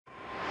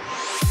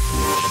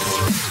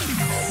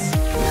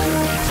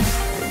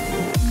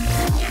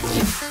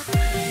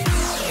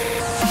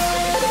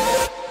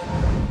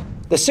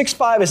The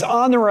 6.5 is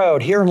on the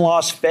road here in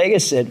Las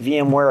Vegas at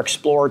VMware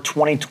Explore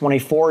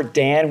 2024.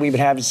 Dan, we've been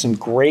having some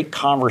great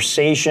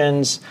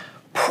conversations,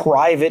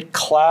 private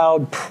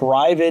cloud,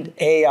 private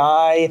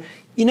AI.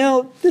 You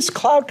know, this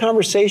cloud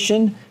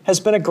conversation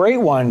has been a great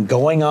one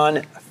going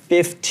on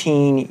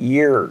 15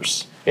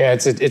 years. Yeah,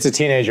 it's a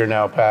teenager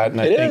now, Pat, and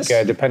I think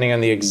depending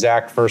on the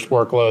exact first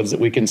workloads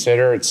that we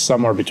consider, it's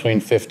somewhere between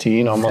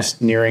 15,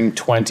 almost nearing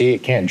 20.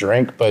 It can't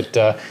drink, but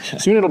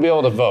soon it'll be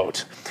able to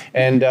vote.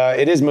 And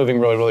it is moving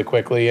really, really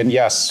quickly. And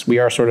yes, we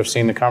are sort of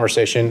seeing the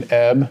conversation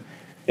ebb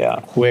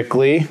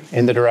quickly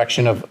in the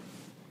direction of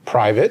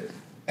private,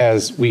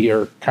 as we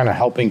are kind of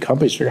helping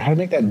companies figure out how to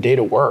make that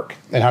data work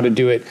and how to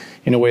do it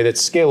in a way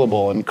that's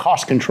scalable and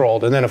cost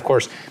controlled. And then, of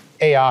course,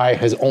 AI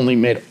has only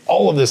made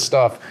all of this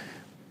stuff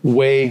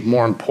way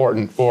more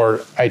important for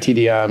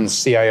ITDMs,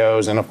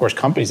 CIOs, and of course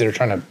companies that are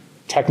trying to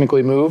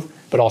technically move,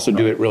 but also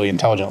do it really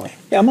intelligently.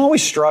 Yeah, I'm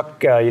always struck,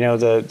 the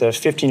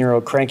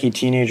 15-year-old cranky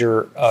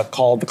teenager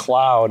called the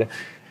cloud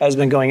has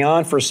been going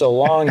on for so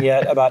long,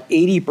 yet about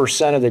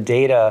 80% of the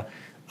data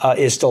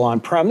is still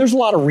on-prem. There's a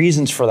lot of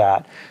reasons for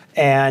that.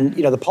 And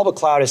the public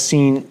cloud has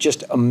seen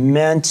just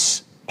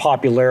immense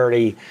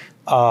popularity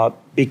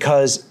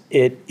because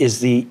it was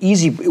the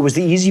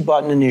easy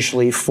button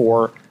initially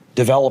for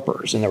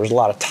developers, and there was a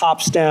lot of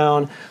tops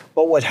down.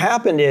 But what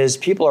happened is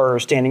people are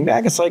standing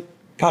back. It's like,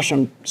 gosh,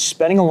 I'm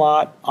spending a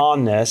lot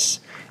on this,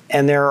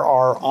 and there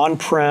are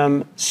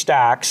on-prem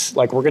stacks,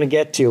 like we're going to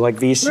get to, like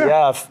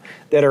VCF,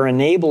 that are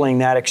enabling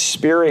that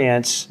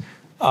experience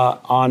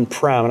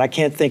on-prem. And I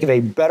can't think of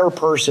a better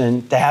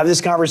person to have this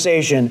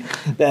conversation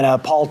than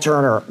Paul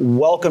Turner.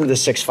 Welcome to the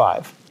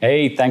 6.5.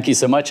 Hey, thank you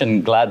so much,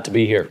 and glad to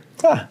be here.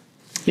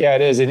 Yeah,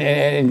 it is.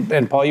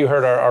 And Paul, you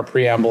heard our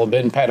preamble a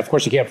bit. And Pat, of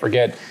course, you can't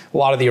forget a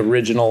lot of the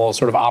original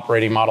sort of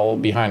operating model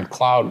behind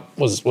cloud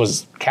was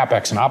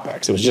CapEx and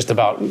OpEx. It was just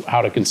about how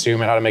to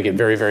consume and how to make it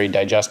very, very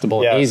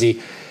digestible and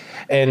easy.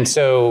 And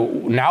so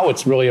now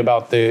it's really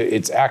about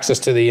it's access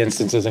to the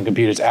instances and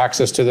computers,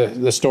 access to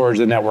the storage,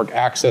 the network,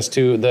 access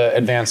to the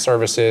advanced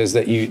services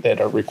that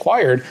are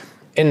required.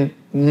 And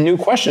new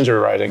questions are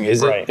arising.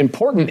 Is it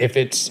important if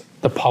it's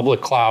the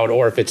public cloud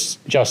or if it's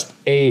just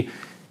a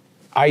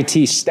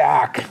IT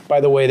stack, by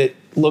the way, that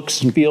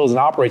looks and feels and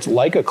operates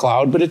like a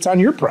cloud, but it's on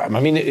your prem. I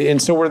mean, and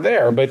so we're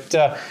there. But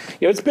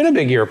it's been a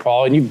big year,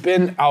 Paul, and you've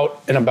been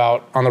out and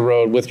about on the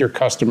road with your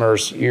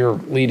customers. You're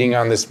leading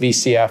on this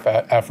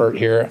VCF effort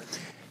here.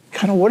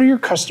 Kind of, what are your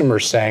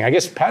customers saying? I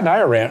guess Pat and I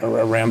are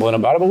rambling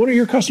about it, but what are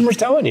your customers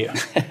telling you?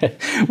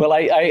 Well,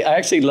 I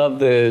actually love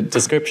the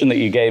description that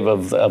you gave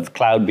of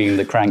cloud being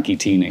the cranky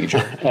teenager.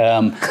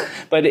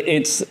 But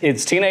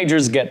it's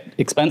teenagers get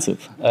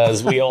expensive,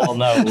 as we all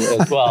know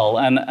as well.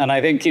 And I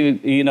think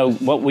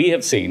what we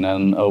have seen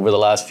over the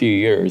last few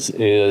years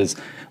is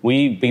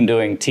we've been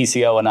doing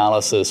TCO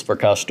analysis for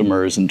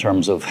customers in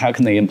terms of how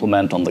can they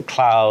implement on the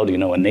cloud,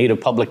 a native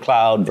public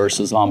cloud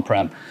versus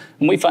on-prem.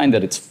 And we find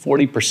that it's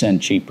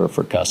 40% cheaper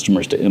for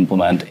customers to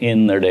implement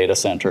in their data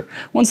center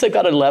once they've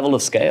got a level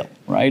of scale,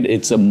 right?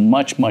 It's a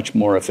much, much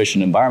more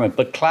efficient environment.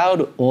 But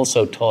cloud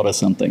also taught us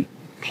something.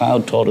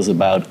 Cloud taught us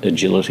about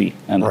agility,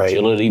 and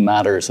agility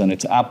matters, and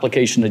it's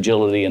application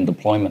agility and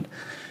deployment.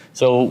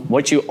 So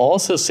what you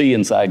also see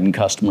inside in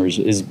customers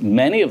is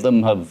many of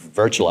them have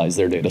virtualized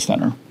their data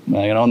center,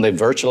 and they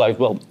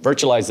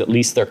virtualized at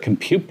least their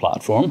compute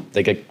platform.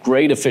 They get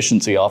great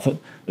efficiency off it.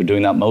 They're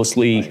doing that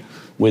mostly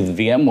with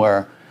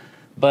VMware,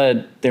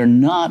 but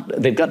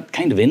they've got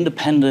kind of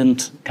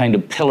independent kind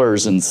of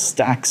pillars and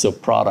stacks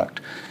of product,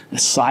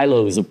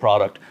 silos of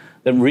product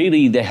that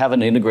really they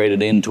haven't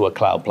integrated into a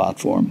cloud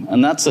platform.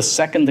 And that's the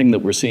second thing that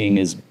we're seeing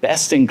is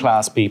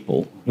best-in-class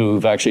people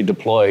who've actually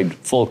deployed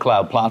full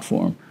cloud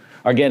platform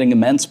are getting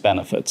immense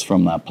benefits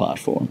from that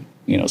platform.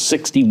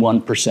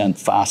 61%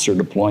 faster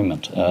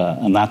deployment.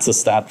 And that's a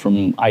stat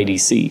from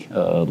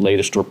IDC,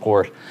 latest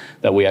report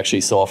that we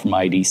actually saw from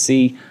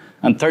IDC,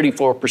 and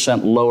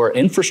 34% lower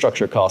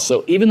infrastructure costs.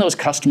 So even those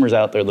customers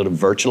out there that have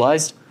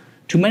virtualized,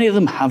 too many of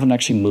them haven't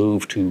actually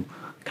moved to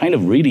kind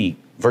of really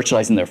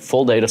virtualizing their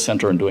full data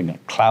center and doing a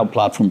cloud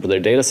platform for their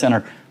data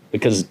center,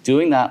 because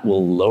doing that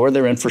will lower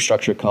their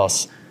infrastructure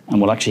costs and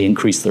will actually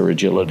increase their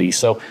agility.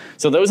 So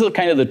those are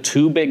kind of the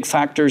two big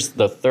factors.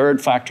 The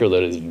third factor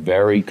that is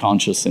very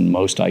conscious in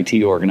most IT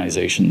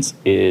organizations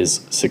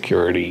is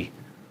security,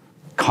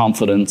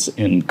 confidence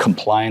in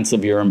compliance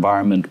of your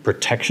environment,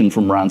 protection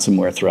from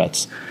ransomware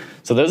threats.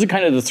 So those are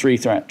kind of the three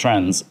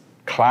trends.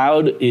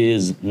 Cloud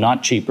is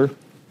not cheaper.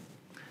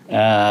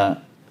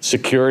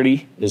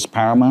 Security is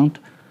paramount.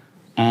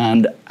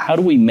 And how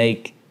do we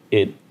make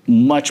it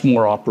much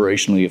more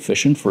operationally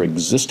efficient for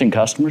existing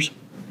customers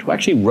to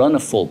actually run a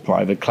full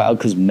private cloud,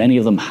 because many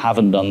of them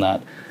haven't done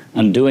that,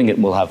 and doing it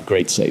will have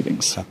great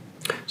savings.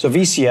 So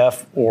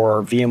VCF,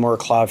 or VMware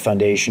Cloud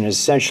Foundation, is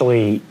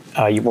essentially,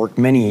 you've worked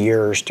many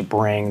years to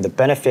bring the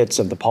benefits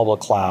of the public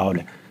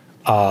cloud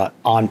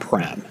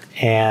on-prem.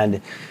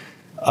 And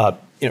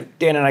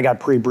Dan and I got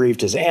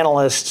pre-briefed as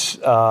analysts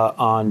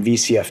on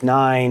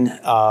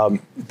VCF9.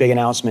 Big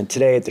announcement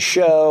today at the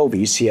show,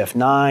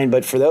 VCF9.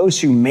 But for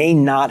those who may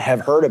not have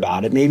heard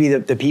about it, maybe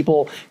the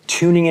people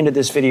tuning into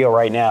this video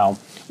right now,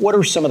 what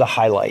are some of the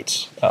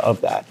highlights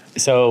of that?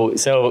 So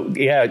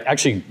yeah,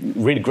 actually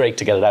really great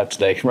to get it out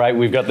today, right?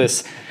 We've got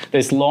this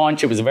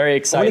launch. It was a very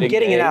exciting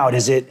getting day. it out,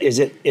 is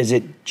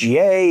it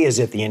GA? Is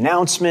it the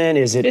announcement?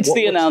 It's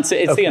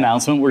the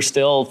announcement. We're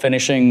still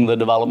finishing the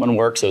development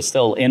work, so it's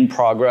still in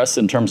progress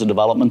in terms of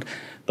development.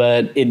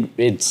 But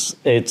it's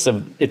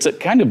a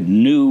kind of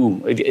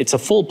new. It's a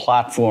full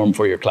platform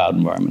for your cloud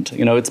environment.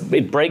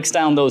 It breaks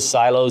down those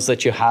silos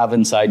that you have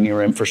inside in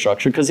your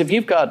infrastructure. Because if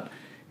you're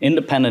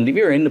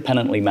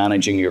independently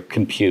managing your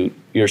compute,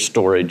 your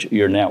storage,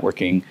 your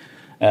networking,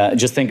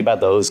 just think about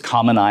those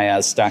common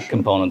IaaS stack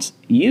components.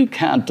 You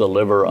can't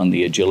deliver on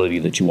the agility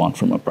that you want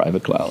from a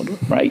private cloud,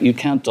 right? You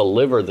can't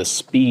deliver the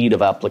speed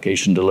of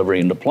application delivery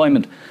and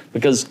deployment,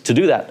 because to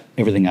do that,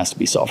 everything has to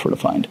be software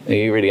defined.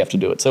 You really have to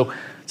do it. So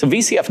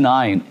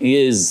VCF9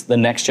 is the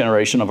next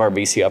generation of our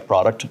VCF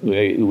product.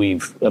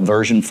 We've a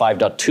version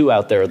 5.2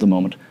 out there at the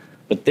moment.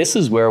 But this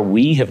is where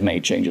we have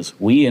made changes.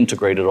 We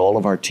integrated all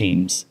of our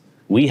teams.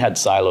 We had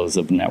silos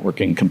of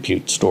networking,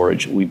 compute,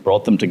 storage. We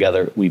brought them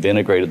together. We've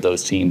integrated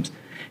those teams.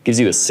 Gives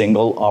you a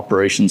single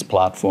operations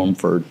platform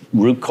for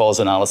root cause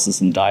analysis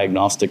and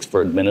diagnostics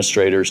for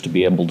administrators to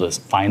be able to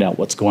find out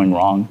what's going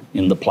wrong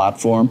in the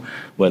platform,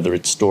 whether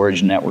it's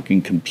storage,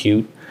 networking,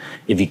 compute.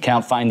 If you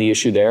can't find the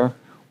issue there,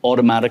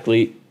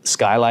 automatically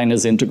Skyline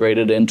is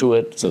integrated into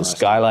it. So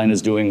Skyline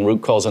is doing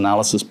root cause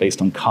analysis based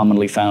on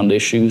commonly found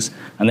issues.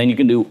 And then you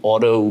can do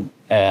auto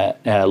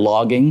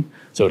logging.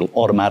 So it'll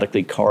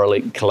automatically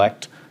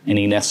collect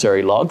any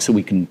necessary logs so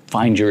we can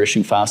find your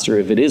issue faster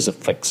if it is a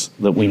fix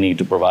that we need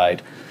to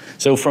provide.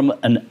 So from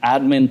an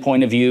admin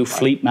point of view,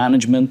 fleet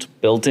management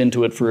built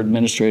into it for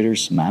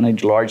administrators,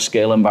 manage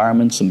large-scale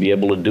environments and be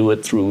able to do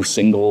it through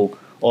single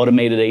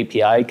automated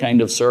API kind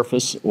of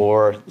surface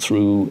or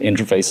through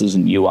interfaces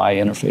and UI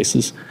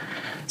interfaces.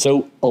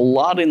 So a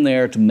lot in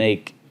there to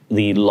make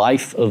the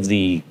life of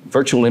the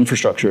virtual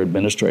infrastructure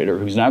administrator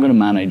who's now going to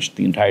manage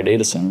the entire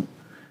data center,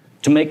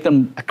 to make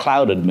them a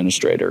cloud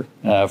administrator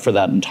for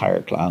that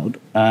entire cloud.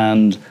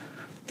 And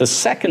the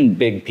second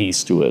big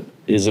piece to it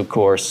is, of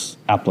course,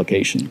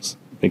 applications,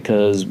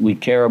 because we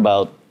care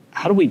about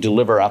how do we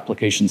deliver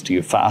applications to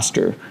you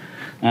faster.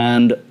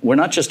 And we're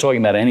not just talking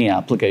about any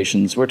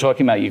applications. We're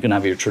talking about you can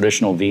have your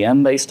traditional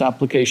VM-based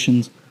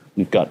applications.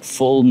 We've got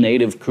full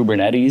native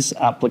Kubernetes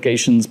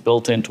applications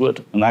built into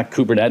it. And that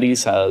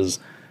Kubernetes has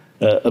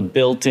a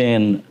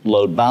built-in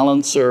load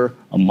balancer,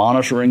 a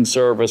monitoring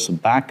service, a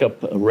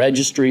backup, a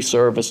registry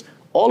service,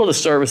 all of the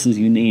services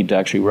you need to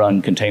actually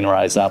run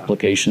containerized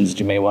applications that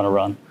you may want to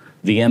run,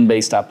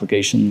 VM-based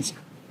applications,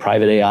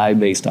 private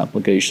AI-based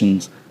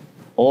applications,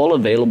 all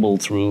available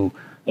through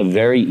a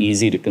very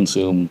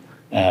easy-to-consume,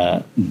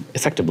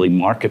 effectively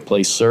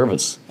marketplace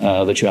service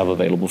that you have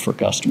available for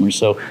customers.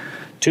 So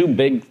two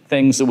big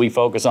things that we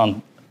focus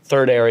on.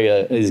 Third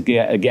area is,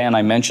 again,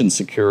 I mentioned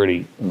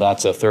security.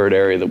 That's a third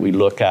area that we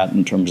look at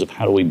in terms of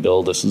how do we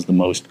build this as the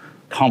most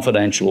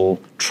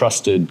confidential,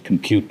 trusted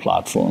compute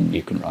platform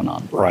you can run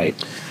on. Right.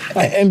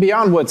 And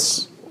beyond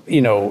what's,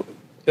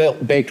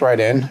 baked right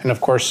in, and of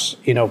course,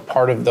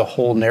 part of the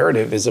whole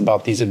narrative is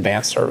about these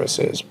advanced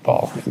services,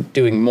 Paul,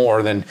 doing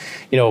more than,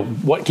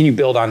 what can you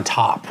build on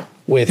top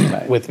with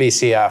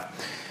VCF?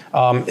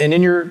 And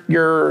in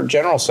your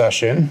general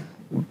session,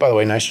 by the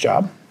way, nice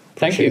job.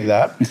 Thank you.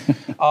 That.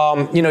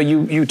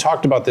 You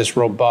talked about this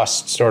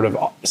robust sort of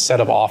set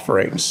of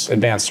offerings,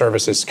 advanced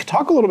services.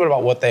 Talk a little bit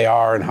about what they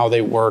are and how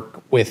they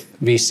work with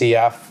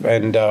VCF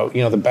and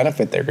the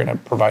benefit they're going to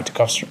provide to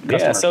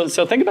customers. Yeah,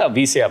 so think about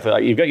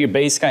VCF. You've got your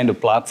base kind of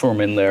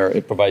platform in there.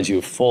 It provides you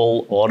a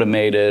full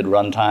automated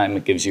runtime.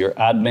 It gives your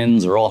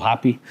admins are all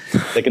happy.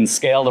 They can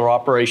scale their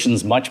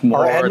operations much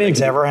more. Are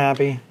admins ever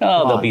happy?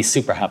 Oh, they'll be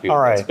super happy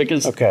with this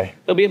because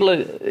they'll be able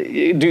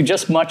to do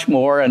just much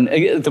more. And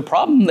the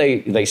problem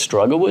they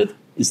struggle with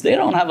is they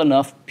don't have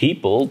enough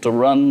people to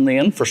run the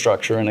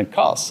infrastructure, and it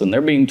costs. And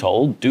they're being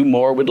told, do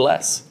more with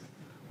less.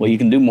 Well, you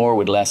can do more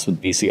with less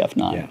with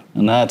VCF9. Yeah.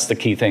 And that's the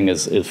key thing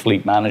is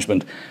fleet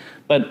management.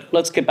 But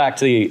let's get back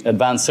to the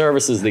advanced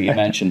services that you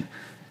mentioned.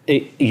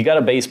 You got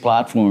a base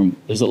platform.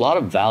 There's a lot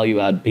of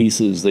value-add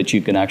pieces that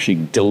you can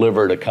actually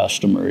deliver to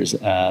customers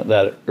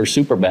that are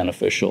super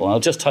beneficial. And I'll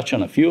just touch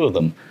on a few of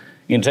them.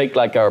 You can take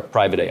like our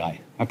private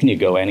AI. How can you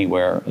go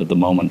anywhere at the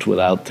moment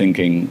without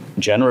thinking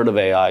generative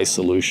AI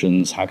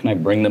solutions? How can I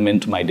bring them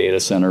into my data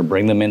center,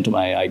 bring them into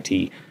my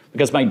IT?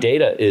 Because my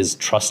data is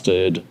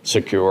trusted,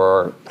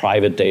 secure,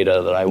 private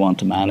data that I want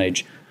to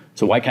manage.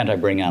 So why can't I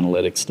bring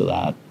analytics to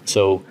that?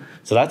 So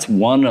that's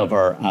one of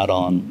our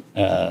add-on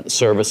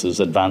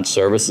services, advanced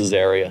services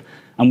area.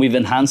 And we've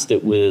enhanced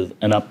it with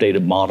an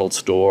updated model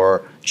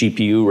store,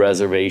 GPU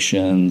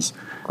reservations,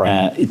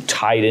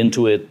 tied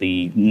into it,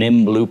 the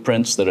NIM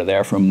blueprints that are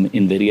there from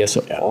NVIDIA.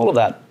 So all of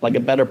that, like a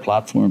better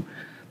platform.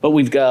 But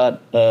we've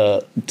got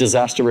a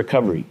disaster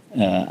recovery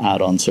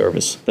add-on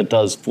service that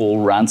does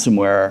full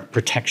ransomware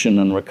protection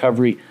and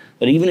recovery,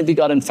 that even if you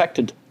got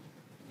infected,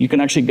 you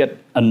can actually get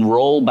and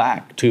roll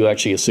back to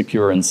actually a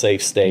secure and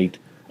safe state.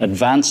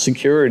 Advanced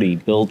security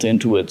built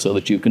into it so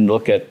that you can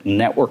look at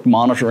network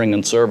monitoring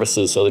and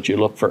services so that you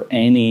look for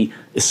any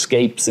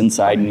escapes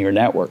inside in your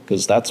network,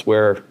 because that's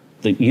where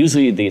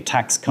usually the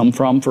attacks come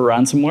from for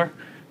ransomware,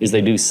 is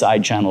they do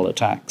side channel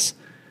attacks.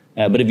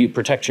 But if you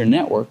protect your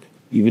network,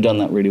 you've done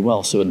that really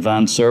well. So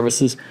advanced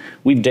services.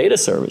 We've data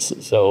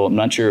services. So I'm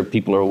not sure if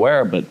people are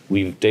aware, but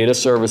we've data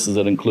services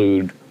that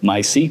include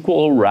MySQL,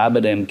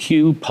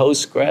 RabbitMQ,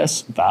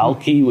 Postgres,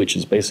 Valkey, which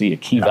is basically a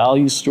key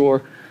value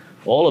store,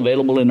 all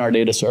available in our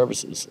data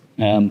services.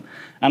 And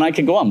I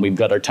could go on. We've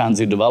got our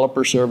Tanzu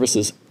developer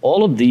services.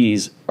 All of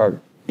these are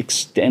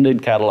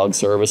extended catalog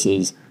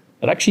services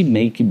that actually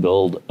make you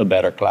build a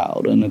better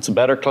cloud. And it's a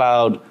better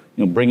cloud,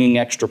 bringing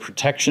extra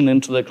protection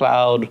into the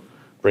cloud,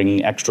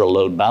 bringing extra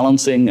load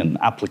balancing and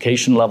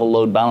application level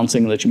load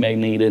balancing that you may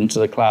need into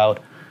the cloud.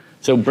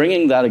 So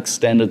bringing that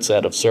extended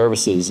set of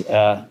services,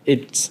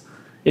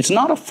 it's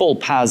not a full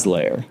PaaS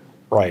layer.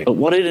 Right. But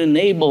what it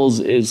enables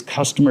is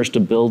customers to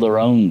build their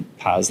own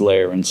PaaS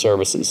layer and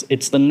services.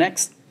 It's the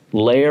next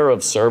layer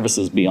of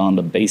services beyond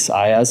a base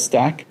IaaS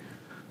stack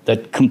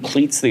that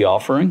completes the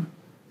offering,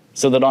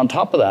 so that on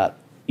top of that,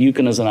 you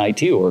can, as an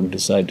IT org,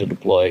 decide to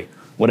deploy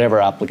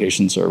whatever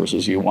application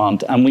services you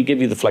want. And we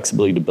give you the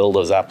flexibility to build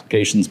those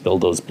applications,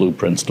 build those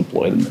blueprints,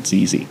 deploy them. It's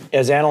easy.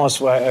 As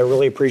analysts, I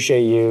really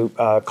appreciate you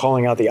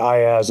calling out the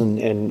IaaS,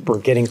 and we're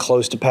getting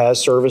close to PaaS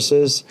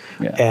services,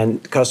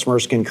 and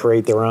customers can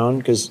create their own,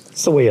 because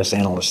it's the way us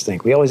analysts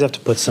think. We always have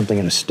to put something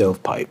in a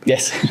stovepipe.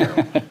 Yes.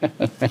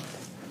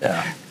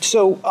 Yeah.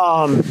 So,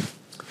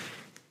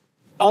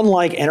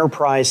 unlike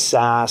enterprise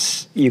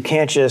SaaS, you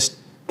can't just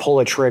pull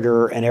a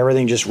trigger and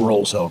everything just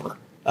rolls over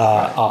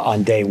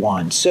on day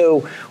one.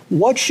 So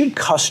what should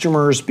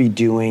customers be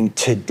doing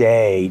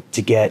today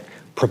to get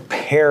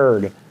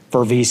prepared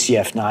for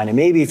VCF9? And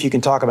maybe if you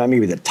can talk about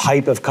maybe the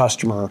type of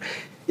customer,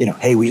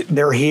 hey,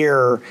 they're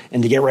here,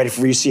 and to get ready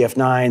for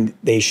VCF9,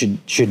 they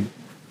should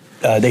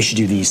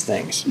do these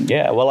things.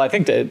 Yeah, well, I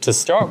think to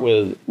start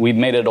with, we've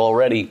made it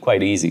already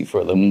quite easy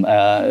for them.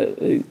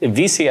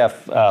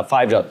 VCF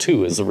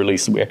 5.2 is the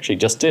release that we actually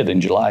just did in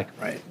July.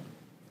 Right.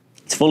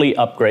 It's fully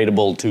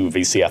upgradable to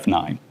VCF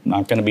 9.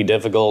 Not going to be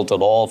difficult at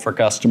all for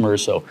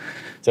customers. So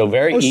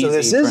very easy. So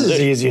this is as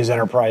easy as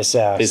enterprise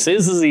SaaS. This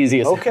is as easy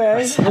as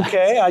enterprise SaaS.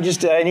 Okay. I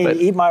need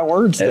to eat my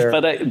words there.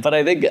 But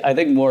I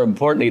think more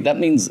importantly, that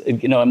means,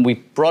 and we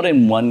brought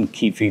in one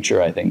key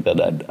feature, I think,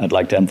 that I'd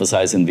like to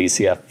emphasize in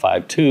VCF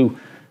 5.2.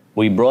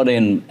 We brought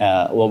in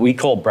what we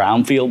call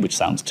brownfield, which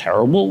sounds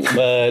terrible,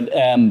 but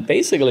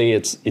basically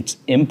it's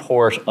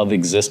import of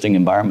existing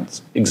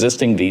environments.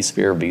 Existing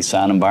vSphere,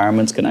 vSAN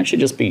environments can actually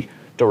just be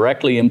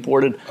directly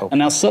imported. Okay. And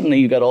now suddenly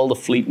you've got all the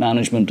fleet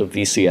management of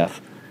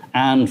VCF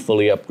and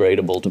fully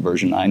upgradable to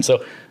version 9.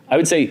 So I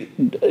would say,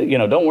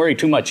 don't worry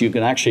too much. You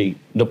can actually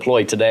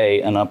deploy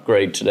today and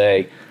upgrade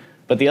today.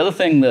 But the other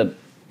thing that,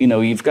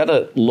 you've got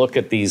to look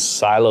at these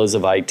silos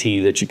of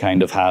IT that you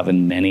kind of have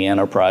in many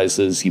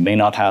enterprises. You may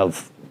not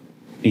have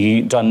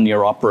done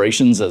your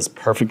operations as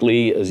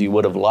perfectly as you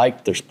would have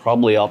liked. There's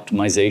probably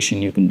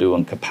optimization you can do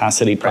on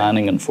capacity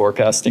planning and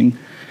forecasting.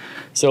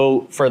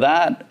 So for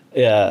that,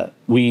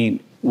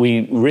 we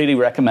really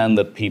recommend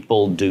that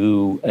people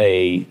do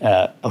a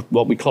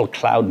what we call a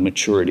cloud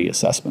maturity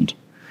assessment.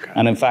 Okay.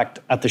 And in fact,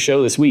 at the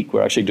show this week,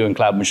 we're actually doing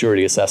cloud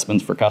maturity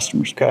assessments for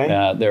customers. Okay.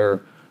 They're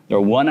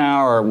 1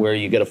 hour where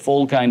you get a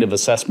full kind of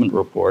assessment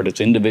report.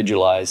 It's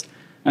individualized.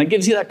 And it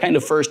gives you that kind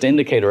of first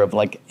indicator of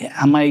like,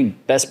 am I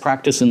best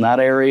practice in that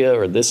area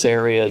or this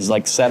area? It's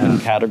like 7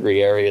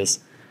 category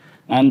areas.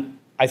 And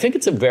I think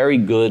it's a very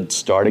good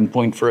starting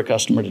point for a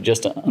customer to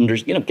just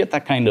get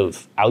that kind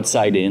of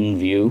outside-in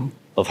view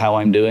of how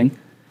I'm doing.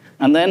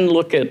 And then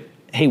look at,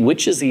 hey,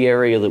 which is the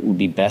area that would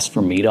be best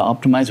for me to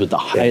optimize with the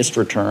highest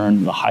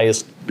return, the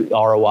highest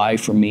ROI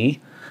for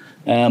me,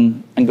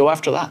 and go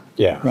after that.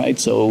 Yeah. Right?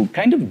 So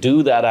kind of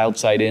do that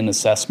outside-in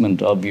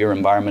assessment of your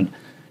environment.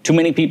 Too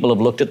many people have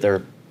looked at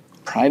their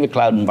private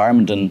cloud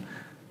environment and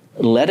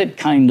let it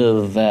kind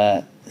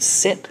of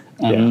sit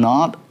and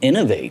not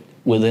innovate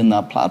within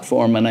that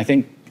platform. And I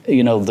think,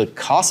 the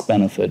cost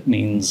benefit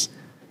means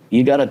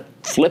you got to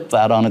flip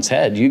that on its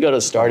head. You got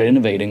to start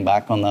innovating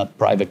back on that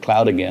private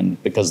cloud again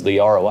because the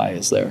ROI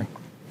is there.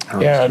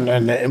 Yeah,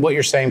 and what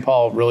you're saying,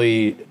 Paul,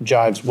 really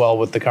jives well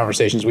with the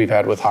conversations we've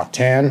had with Hock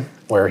Tan,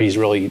 where he's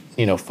really,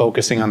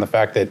 focusing on the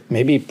fact that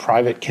maybe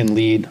private can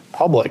lead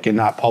public and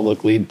not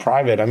public lead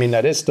private. I mean,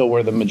 that is still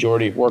where the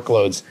majority of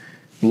workloads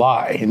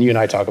lie, and you and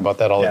I talk about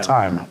that all the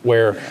time.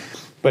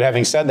 But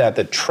having said that,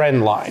 the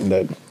trend line,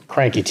 the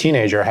cranky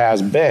teenager,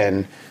 has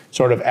been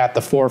sort of at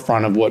the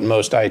forefront of what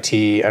most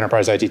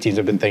enterprise IT teams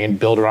have been thinking,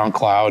 build around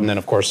cloud, and then,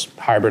 of course,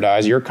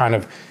 hybridize. You're kind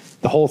of,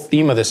 the whole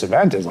theme of this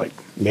event is like,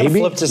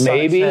 maybe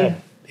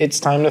it's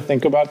time to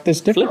think about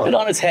this differently. Flip it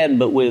on its head,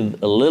 but with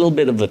a little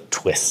bit of a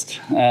twist.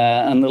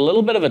 And the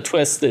little bit of a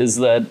twist is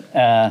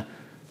that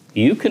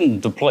you can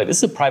deploy, this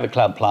is a private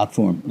cloud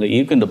platform that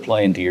you can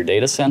deploy into your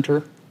data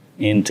center,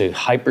 into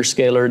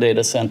hyperscaler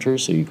data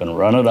centers, so you can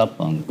run it up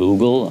on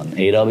Google, on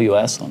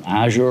AWS, on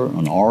Azure,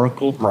 on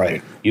Oracle.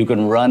 Right. You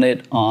can run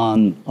it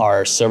on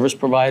our service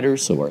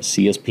providers, so our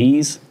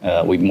CSPs.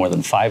 We have more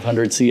than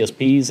 500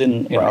 CSPs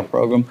in our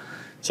program.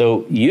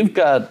 So you've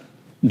got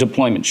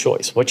deployment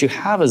choice. What you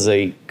have is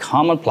a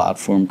common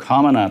platform,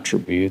 common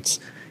attributes.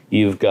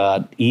 You've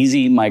got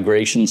easy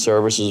migration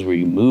services where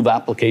you move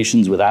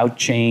applications without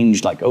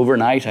change. Like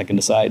overnight, I can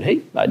decide,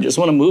 hey, I just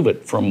want to move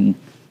it from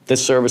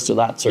this service to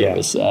that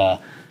service. Yeah.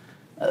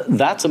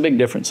 That's a big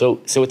difference.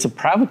 So it's a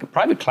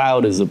private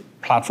cloud is a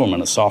platform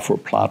and a software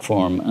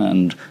platform,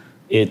 and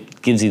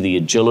it gives you the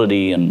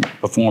agility and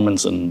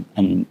performance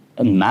and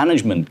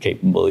management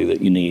capability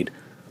that you need.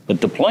 But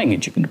deploying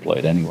it, you can deploy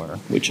it anywhere,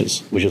 which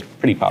is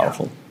pretty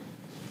powerful.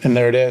 And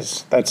there it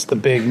is. That's the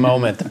big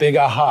moment, the big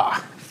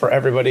aha for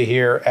everybody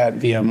here at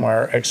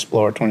VMware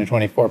Explore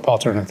 2024. Paul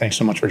Turner, thanks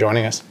so much for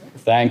joining us.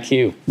 Thank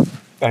you.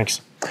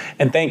 Thanks.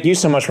 And thank you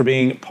so much for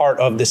being part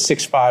of the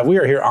 6.5. We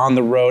are here on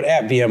the road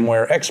at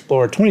VMware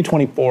Explore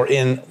 2024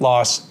 in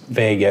Las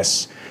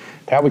Vegas.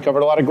 Pat, we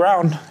covered a lot of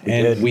ground,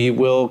 and we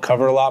will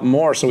cover a lot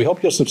more. So we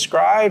hope you'll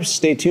subscribe,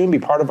 stay tuned, be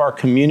part of our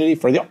community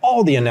for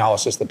all the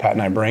analysis that Pat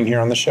and I bring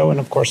here on the show,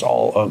 and of course,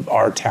 all of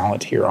our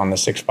talent here on the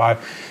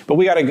 6.5. But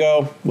we got to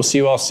go. We'll see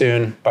you all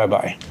soon.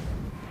 Bye-bye.